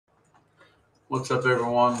What's up,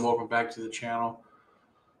 everyone? Welcome back to the channel.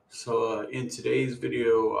 In today's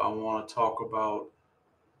video, I want to talk about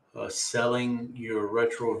selling your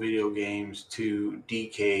retro video games to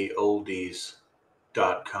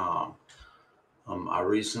DKolides.com. I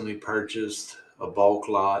recently purchased a bulk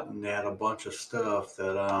lot, and they had a bunch of stuff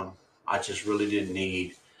that I just really didn't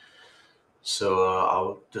need.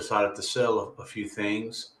 I decided to sell a few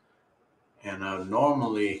things. And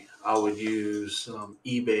normally I would use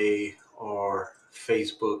eBay or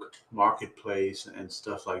Facebook Marketplace and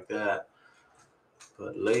stuff like that.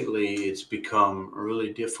 But lately it's become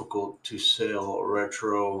really difficult to sell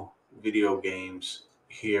retro video games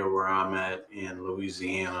here where I'm at in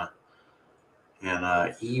Louisiana. And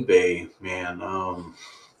eBay, man,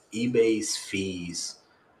 eBay's fees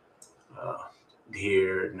uh,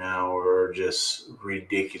 here now are just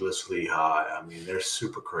ridiculously high. I mean, they're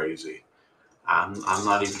super crazy. I'm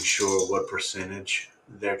not even sure what percentage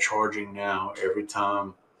they're charging now. Every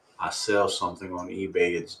time I sell something on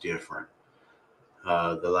eBay, it's different.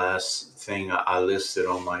 The last thing I listed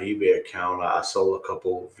on my eBay account, I sold a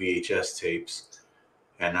couple VHS tapes,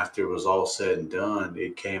 and after it was all said and done,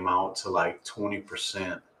 it came out to like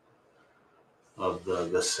 20% of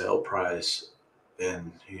the sale price,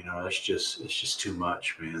 and it's just too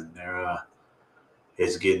much, man.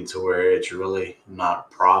 It's getting to where it's really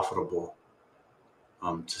not profitable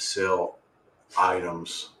to sell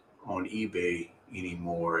items on eBay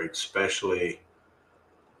anymore, especially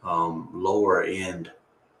lower end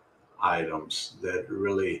items that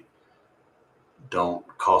really don't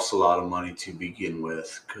cost a lot of money to begin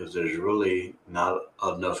with, because there's really not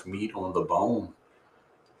enough meat on the bone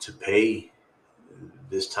to pay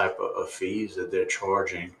this type of fees that they're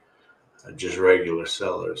charging just regular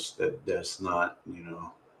sellers. That's not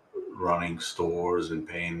running stores and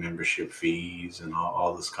paying membership fees and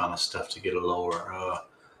all this kind of stuff to get a lower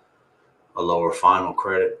final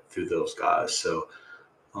credit through those guys.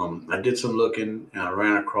 I did some looking, and I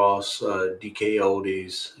ran across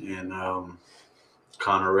DKolides, and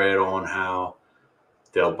kind of read on how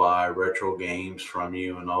they'll buy retro games from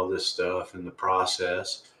you and all this stuff in the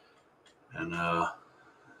process. And I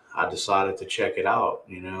decided to check it out.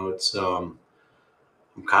 I'm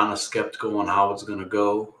kind of skeptical on how it's going to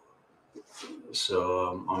go.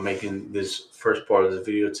 I'm making this first part of the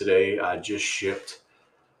video today. I just shipped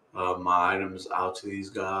my items out to these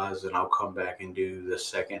guys, and I'll come back and do the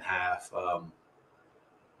second half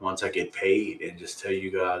once I get paid, and just tell you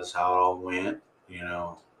guys how it all went,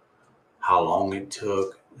 how long it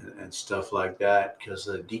took and stuff like that. Because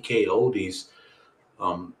DK Oldies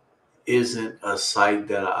isn't a site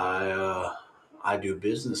that I do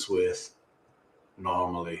business with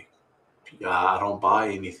normally. I don't buy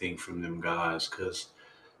anything from them guys because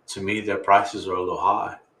to me their prices are a little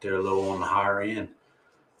high. They're a little on the higher end.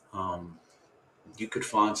 Um, you could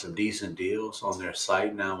find some decent deals on their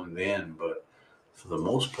site now and then, but for the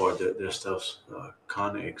most part, their stuff's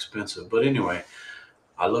kind of expensive. But anyway,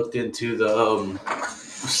 I looked into the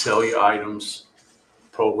sell your items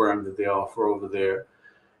program that they offer over there.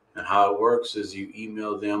 And how it works is you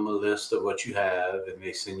email them a list of what you have, and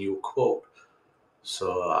they send you a quote.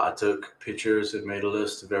 So I took pictures and made a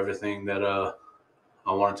list of everything that I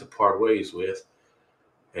wanted to part ways with,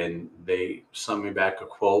 and they sent me back a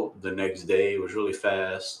quote the next day. It was really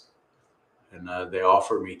fast, and they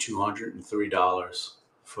offered me $203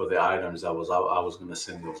 for the items I was going to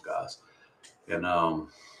send those guys. And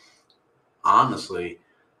honestly,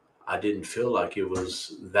 I didn't feel like it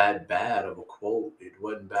was that bad of a quote. It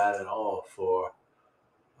wasn't bad at all for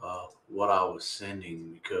what I was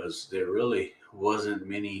sending, because there really wasn't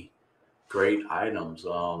many great items.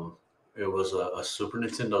 It was a Super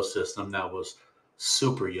Nintendo system that was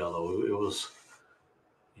super yellow. It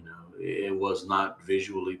was not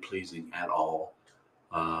visually pleasing at all.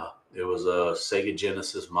 There was a Sega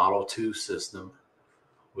Genesis Model 2 system,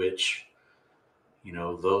 which,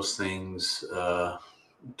 those things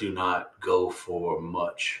do not go for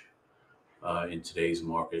much in today's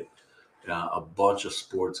market. A bunch of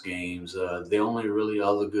sports games. The only really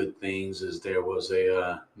other good things is there was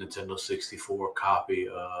a Nintendo 64 copy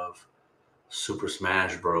of Super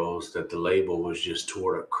Smash Bros. That the label was just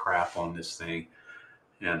tore to crap on this thing.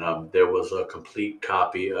 And there was a complete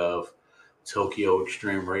copy of Tokyo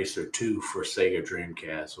Extreme Racer 2 for Sega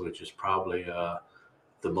Dreamcast, which is probably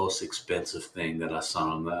the most expensive thing that I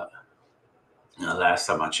saw on that. Last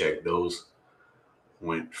time I checked, those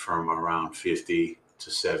went from around 50 to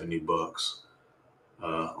 $70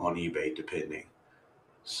 on eBay, depending.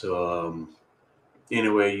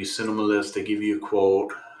 Anyway, you send them a list, they give you a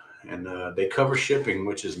quote, and they cover shipping,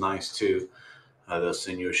 which is nice too. They'll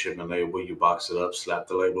send you a shipment label. You box it up, slap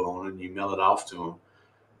the label on it, and you mail it off to them.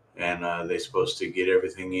 And they're supposed to get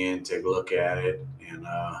everything in, take a look at it, and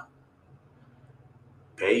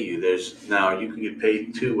pay you. Now you can get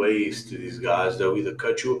paid two ways to these guys. They'll either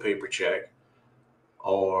cut you a paper check,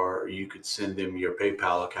 or you could send them your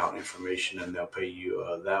PayPal account information, and they'll pay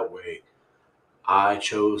you that way. I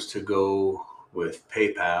chose to go with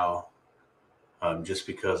PayPal just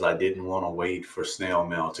because I didn't want to wait for snail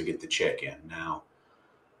mail to get the check in. Now,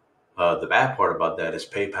 the bad part about that is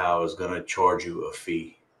PayPal is going to charge you a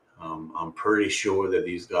fee. I'm pretty sure that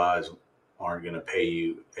these guys aren't going to pay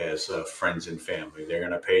you as friends and family. They're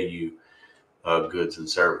going to pay you goods and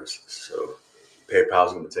services. So PayPal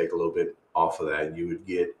is going to take a little bit off of that. You would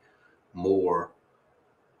get more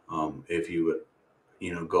if you would,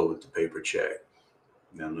 go with the paper check.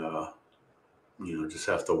 And, just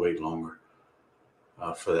have to wait longer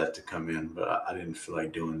for that to come in. But I didn't feel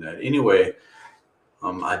like doing that. Anyway,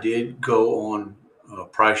 I did go on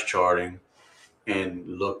price charting and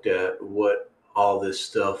looked at what all this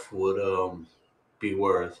stuff would be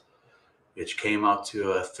worth. It came out to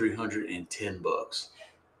 $310,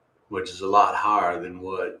 which is a lot higher than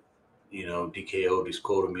what DKolides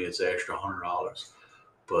quoted me. It's an extra $100,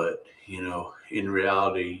 but in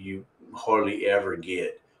reality, you hardly ever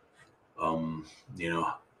get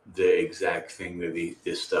the exact thing that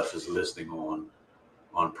this stuff is listing on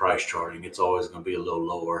price charting. It's always going to be a little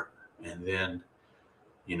lower. And then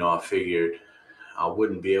I figured I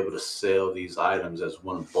wouldn't be able to sell these items as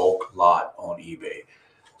one bulk lot on eBay.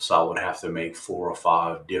 So I would have to make 4 or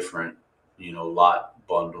 5 different, lot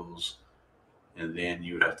bundles. And then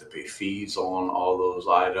you would have to pay fees on all those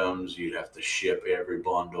items. You'd have to ship every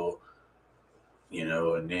bundle,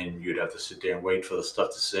 and then you'd have to sit there and wait for the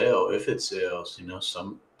stuff to sell. If it sells,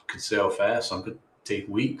 some could sell fast, some could take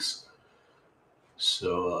weeks.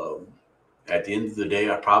 So at the end of the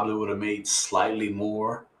day, I probably would have made slightly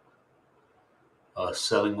more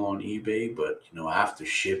selling on eBay, but after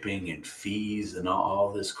shipping and fees and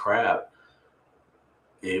all this crap,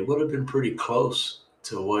 it would have been pretty close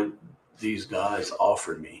to what these guys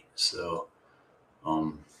offered me. So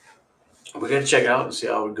we got to check it out and see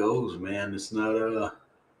how it goes, man. It's not I'm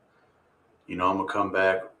gonna come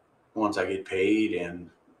back once I get paid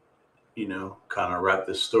and kind of wrap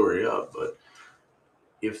this story up. But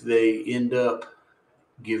if they end up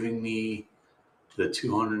giving me the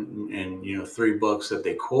 $203 that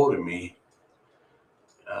they quoted me,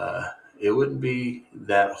 it wouldn't be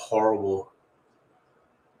that horrible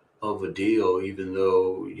of a deal, even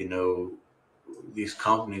though these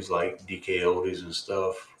companies like DKolides and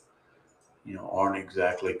stuff, aren't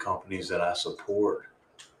exactly companies that I support.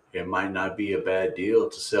 It might not be a bad deal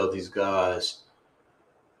to sell these guys,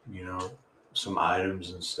 some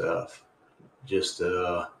items and stuff, just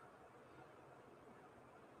to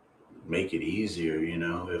make it easier,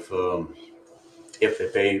 if they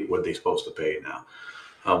pay what they're supposed to pay now.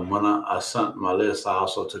 When I sent my list, I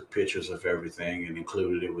also took pictures of everything and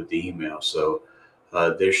included it with the email. So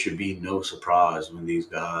there should be no surprise when these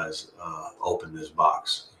guys open this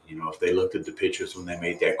box. If they looked at the pictures when they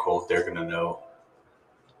made that quote, they're going to know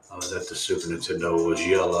that the Super Nintendo was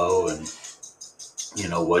yellow, and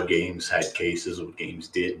what games had cases, what games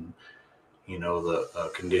didn't.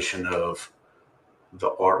 The condition of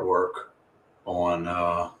the artwork on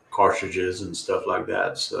cartridges and stuff like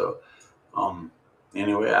that. So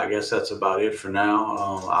anyway, I guess that's about it for now.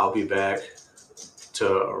 I'll be back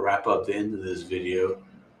to wrap up the end of this video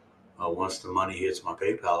once the money hits my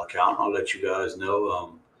PayPal account. I'll let you guys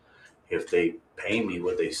know if they pay me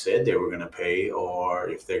what they said they were going to pay, or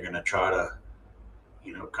if they're going to try to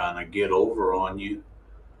kind of get over on you,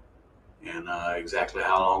 and exactly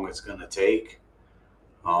how long it's going to take.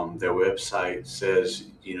 Their website says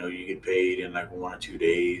you get paid in like 1 or 2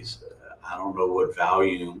 days. I don't know what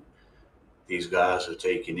volume these guys are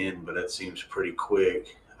taking in, but that seems pretty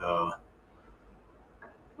quick. Of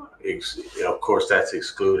course, that's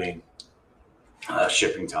excluding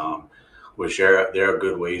shipping time, which they're a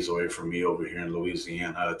good ways away from me over here in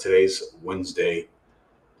Louisiana. Today's Wednesday.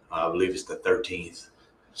 I believe it's the 13th.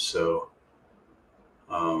 So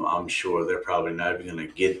I'm sure they're probably not even going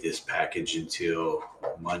to get this package until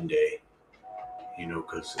Monday,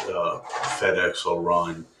 because FedEx will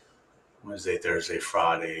run Wednesday, Thursday,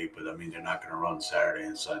 Friday, but I mean, they're not going to run Saturday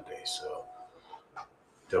and Sunday. So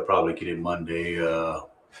they'll probably get it Monday.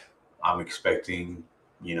 I'm expecting,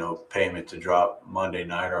 payment to drop Monday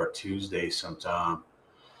night or Tuesday sometime.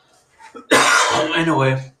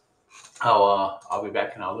 Anyway, I'll be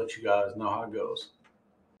back and I'll let you guys know how it goes.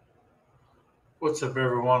 What's up,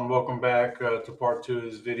 everyone? Welcome back to part 2 of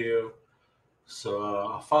this video. So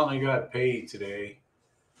I finally got paid today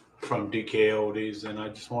from DKolides, and I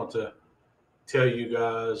just want to tell you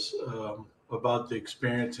guys about the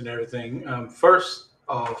experience and everything. First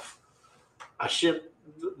off, I shipped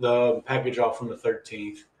the package off on the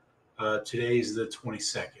 13th. Today's the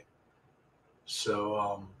 22nd.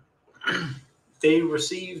 So they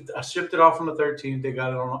received, I shipped it off on the 13th. They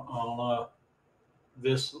got it on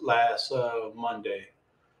this last Monday.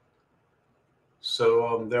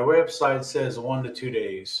 So their website says 1 to 2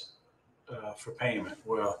 days for payment.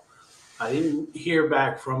 Well, I didn't hear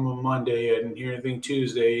back from them Monday. I didn't hear anything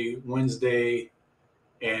Tuesday, Wednesday,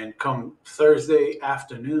 and come Thursday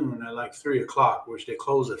afternoon at like 3 o'clock, which they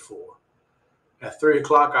close at 4. At 3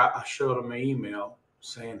 o'clock, I showed them an email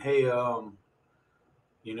saying, "Hey, I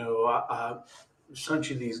sent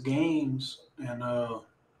you these games, and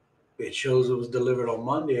it shows it was delivered on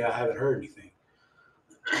Monday. I haven't heard anything."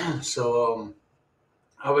 So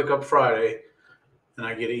I wake up Friday and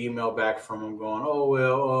I get an email back from them going, "Oh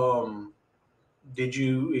well, did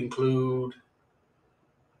you include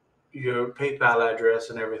your PayPal address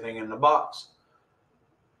and everything in the box?"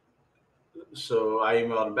 So I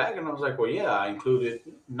emailed them back and I was like, "Well, yeah, I included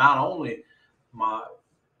not only my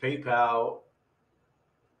PayPal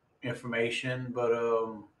information, but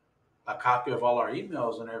a copy of all our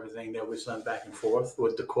emails and everything that we sent back and forth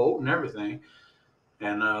with the quote and everything.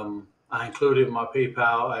 And I included my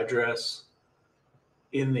PayPal address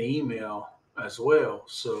in the email as well."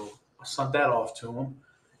 So I sent that off to them.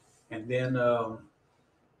 And then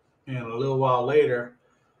and a little while later,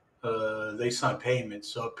 they sent payment.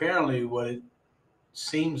 So apparently, what it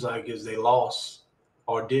seems like is they lost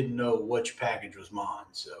or didn't know which package was mine.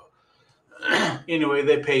 So anyway,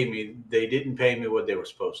 they paid me. They didn't pay me what they were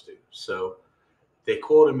supposed to. So they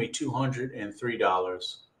quoted me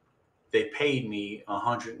 $203. They paid me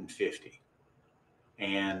 $150.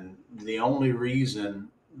 And the only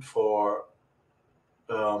reason for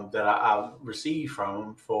that I received from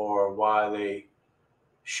them for why they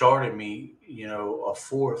shorted me, a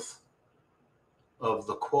fourth of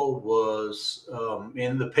the quote was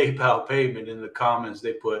in the PayPal payment. In the comments,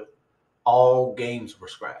 they put all games were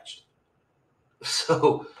scratched.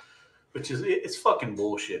 So, which is it's fucking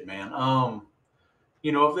bullshit, man.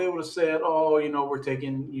 If they would have said, "Oh, we're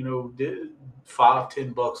taking,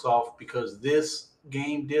 $5-10 off because this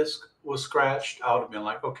game disc was scratched," I would have been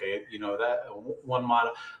like, "Okay, that one might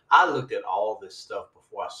have." I looked at all this stuff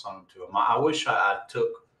before I sent them to them. I wish I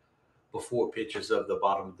took before pictures of the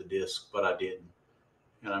bottom of the disc, but I didn't.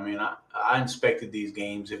 And I mean, I inspected these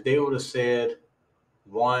games. If they would have said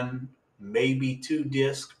one, maybe two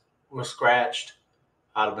discs were scratched,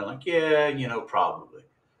 I'd have been like, "Yeah, probably."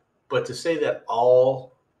 But to say that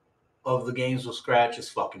all of the games were scratched is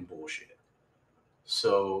fucking bullshit.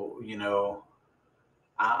 So,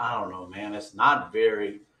 I don't know, man. It's not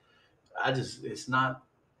very, it's not,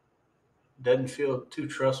 doesn't feel too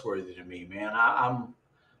trustworthy to me, man.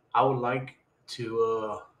 I would like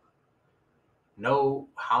to know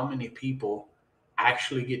how many people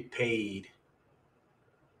actually get paid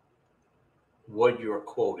what you're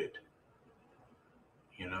quoted.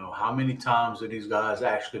 How many times do these guys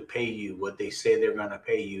actually pay you what they say they're going to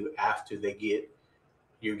pay you after they get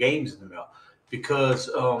your games in the mail? Because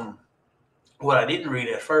what I didn't read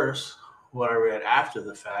at first, what I read after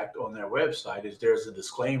the fact on their website is there's a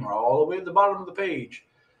disclaimer all the way at the bottom of the page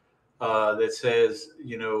that says,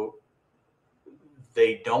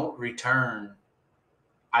 they don't return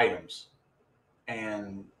items,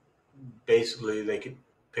 and basically they could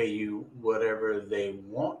pay you whatever they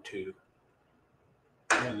want to,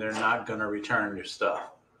 and they're not going to return your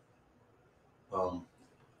stuff. Um,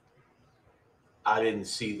 I didn't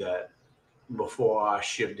see that before I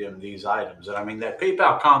shipped them these items. And I mean, that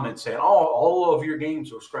PayPal comment saying, "Oh, all of your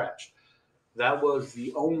games were scratched." That was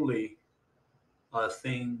the only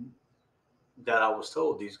thing that I was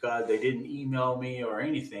told. These guys, they didn't email me or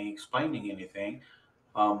anything explaining anything.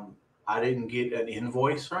 I didn't get an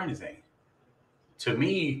invoice or anything. To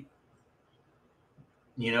me,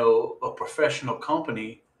 a professional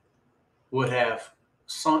company would have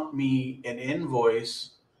sent me an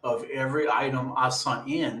invoice of every item I sent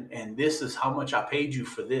in, and this is how much I paid you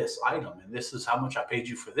for this item, and this is how much I paid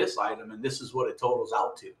you for this item, and this is what it totals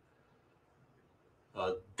out to.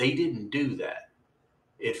 They didn't do that.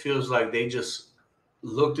 It feels like they just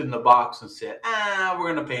looked in the box and said,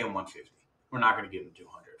 we're going to pay him 150. We're not going to give him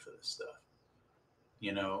 200 for this stuff.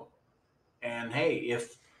 And hey,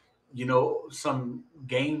 if, some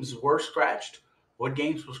games were scratched, what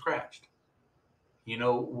games were scratched?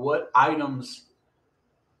 What items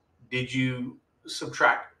did you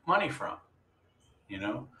subtract money from?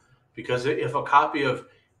 Because if a copy of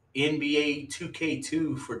NBA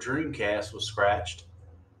 2K2 for Dreamcast was scratched,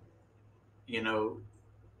 you know,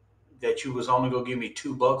 that you was only gonna give me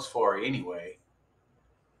 $2 for it anyway.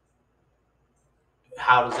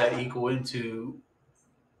 How does that equal into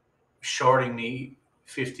shorting me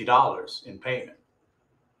 $50 in payment?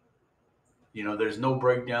 There's no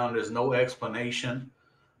breakdown, there's no explanation.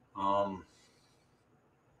 Um,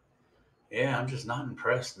 yeah, I'm just not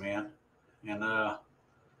impressed, man. And I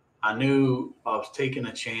knew I was taking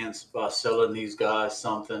a chance by selling these guys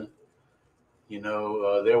something. Their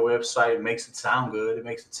website makes it sound good. It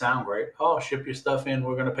makes it sound great. Oh, ship your stuff in.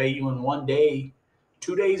 We're going to pay you in 1 day,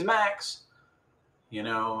 2 days max.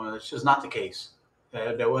 It's just not the case.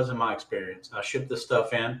 That wasn't my experience. I shipped the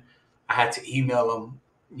stuff in. I had to email them,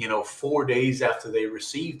 4 days after they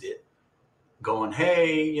received it, going,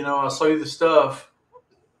 hey, I saw you the stuff.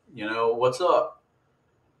 What's up?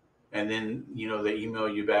 And then, they email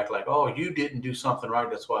you back like, oh, you didn't do something right.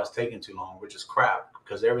 That's why it's taking too long, which is crap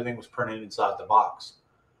because everything was printed inside the box,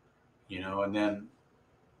 and then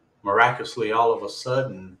miraculously, all of a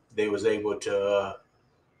sudden, they was able to,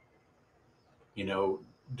 you know,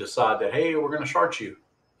 decide that, hey, we're going to charge you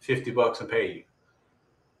 $50 and pay you,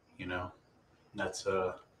 you know, that's,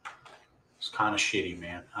 it's kind of shitty,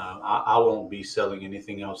 man. I won't be selling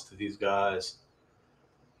anything else to these guys.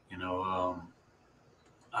 You know,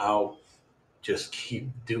 I'll just keep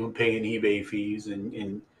paying eBay fees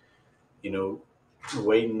and you know,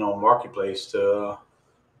 waiting on Marketplace to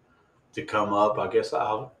come up. I guess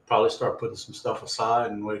I'll probably start putting some stuff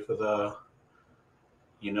aside and wait for the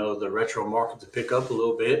retro market to pick up a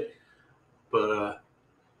little bit. But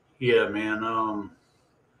yeah, man,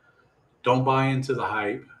 don't buy into the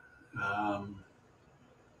hype. Um,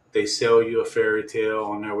 they sell you a fairy tale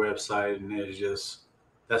on their website, and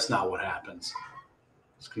that's not what happens.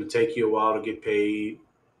 It's going to take you a while to get paid,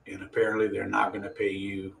 and apparently they're not going to pay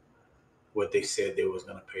you what they said they was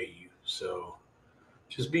going to pay you. So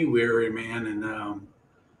just be wary, man. And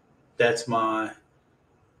that's you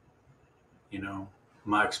know,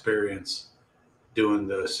 my experience doing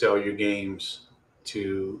the sell your games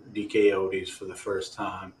to DKolides for the first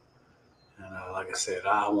time. And like I said,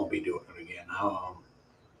 I won't be doing it again.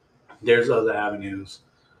 There's other avenues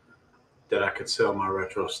that I could sell my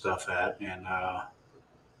retro stuff at and,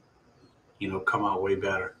 come out way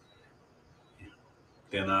better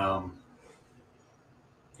than,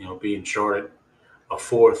 being shorted a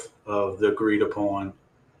fourth of the agreed upon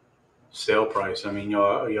sale price. I mean,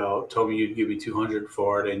 y'all told me you'd give me 200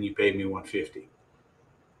 for it and you paid me 150.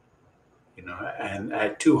 And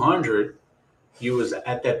at 200, you was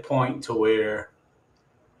at that point to where,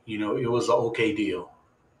 it was an okay deal.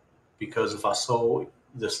 Because if I sold,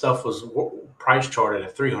 the stuff was price charted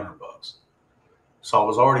at $300. So I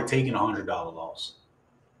was already taking $100 loss.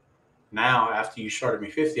 Now, after you shorted me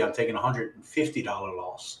 50, I'm taking $150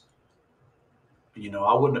 loss.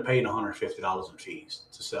 I wouldn't have paid $150 in fees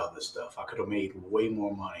to sell this stuff. I could have made way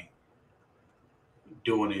more money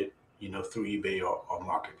doing it, through eBay or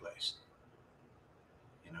Marketplace.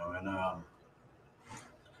 And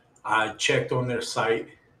I checked on their site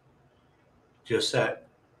just at,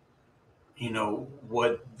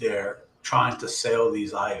 what they're trying to sell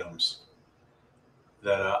these items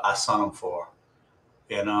that I sent them for.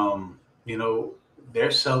 And,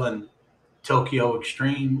 they're selling Tokyo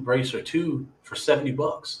Extreme Racer 2 for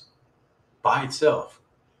 $70 by itself.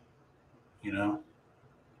 And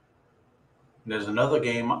there's another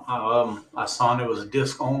game I saw, and it was a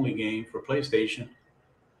disc only game for PlayStation.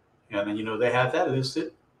 And then, they have that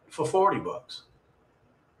listed for $40.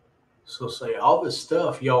 So say all this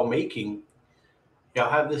stuff y'all making, y'all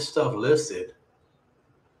have this stuff listed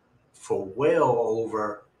for well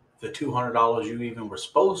over the $200 you even were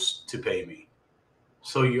supposed to pay me.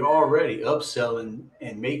 So you're already upselling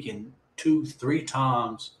and making 2-3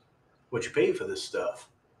 times what you paid for this stuff.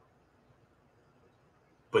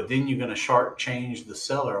 But then you're going to shortchange the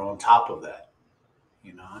seller on top of that.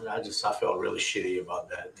 I felt really shitty about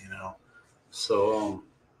that, So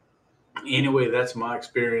anyway, that's my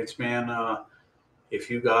experience, man.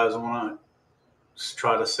 If you guys want to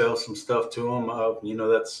try to sell some stuff to them,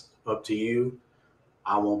 that's up to you.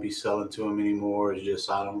 I won't be selling to them anymore. It's just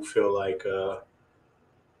I don't feel like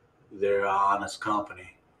they're an honest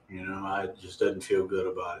company. I just didn't feel good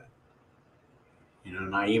about it.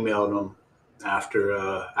 And I emailed them after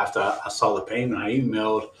I saw the payment. I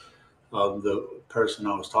emailed the person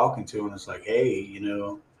I was talking to, and it's like, hey,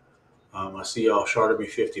 I see y'all shorted me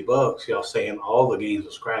 $50. Y'all saying all the games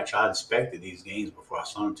were scratched. I inspected these games before I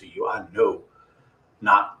sent them to you. I know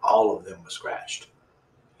not all of them were scratched.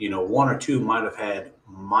 One or two might have had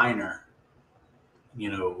minor,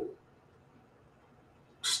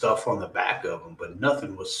 stuff on the back of them, but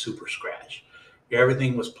nothing was super scratched.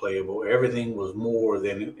 Everything was playable. Everything was more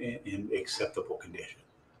than in acceptable condition.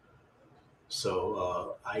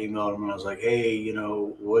 So I emailed him and I was like, hey,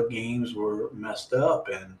 what games were messed up?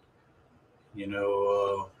 And, you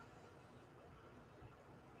know,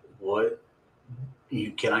 what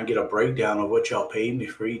can I get a breakdown of what y'all paid me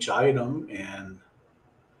for each item? And,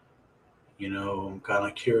 I'm kind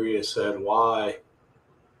of curious at why,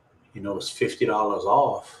 it's $50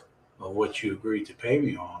 off of what you agreed to pay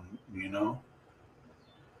me on. And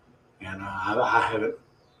I haven't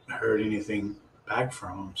heard anything back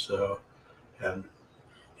from them. So, and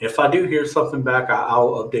if I do hear something back,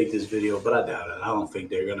 I'll update this video, but I doubt it. I don't think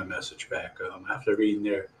they're going to message back. After reading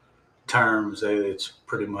their terms, it's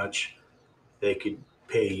pretty much they could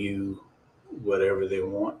pay you whatever they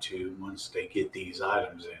want to once they get these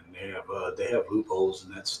items in. They have loopholes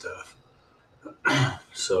and that stuff.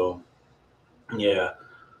 So yeah,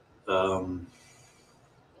 um,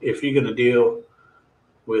 if you're gonna deal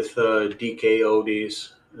with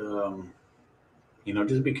DKolides,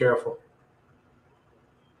 just be careful.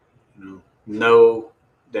 Know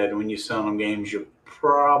that when you sell them games, you're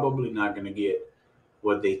probably not gonna get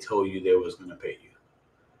what they told you they was gonna pay you.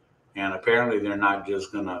 And apparently, they're not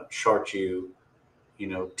just gonna charge you,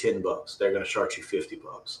 $10. They're gonna charge you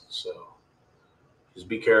 $50. So just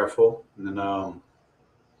be careful. And then,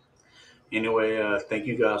 anyway, thank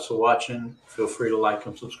you guys for watching. Feel free to like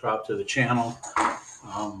and subscribe to the channel.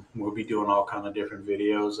 We'll be doing all kind of different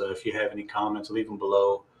videos. If you have any comments, leave them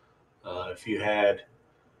below. If you had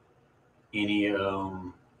any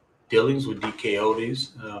dealings with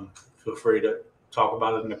DKolides, feel free to talk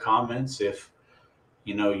about it in the comments. If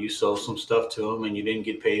you sold some stuff to them and you didn't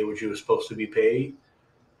get paid what you were supposed to be paid,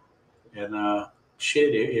 and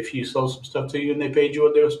shit, if you sold some stuff to you and they paid you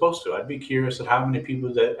what they were supposed to, I'd be curious at how many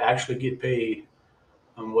people that actually get paid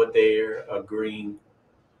on what they're agreeing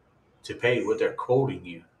to pay, what they're quoting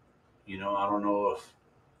you. I don't know if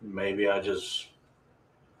maybe I just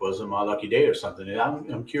wasn't my lucky day or something. And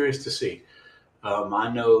I'm curious to see.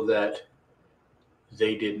 I know that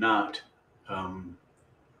they did not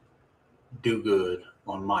do good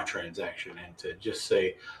on my transaction, and to just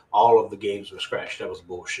say all of the games were scratched, that was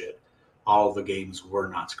bullshit. All of the games were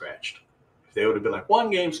not scratched. If they would have been like one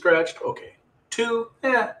game scratched, okay, two,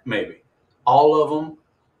 maybe. All of them,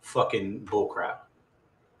 fucking bullcrap.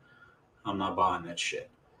 I'm not buying that shit.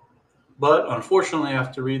 But unfortunately,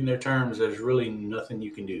 after reading their terms, there's really nothing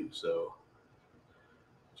you can do. So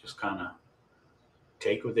just kind of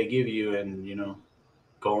take what they give you and,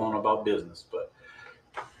 go on about business. But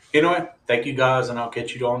anyway, thank you guys, and I'll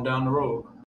catch you on down the road.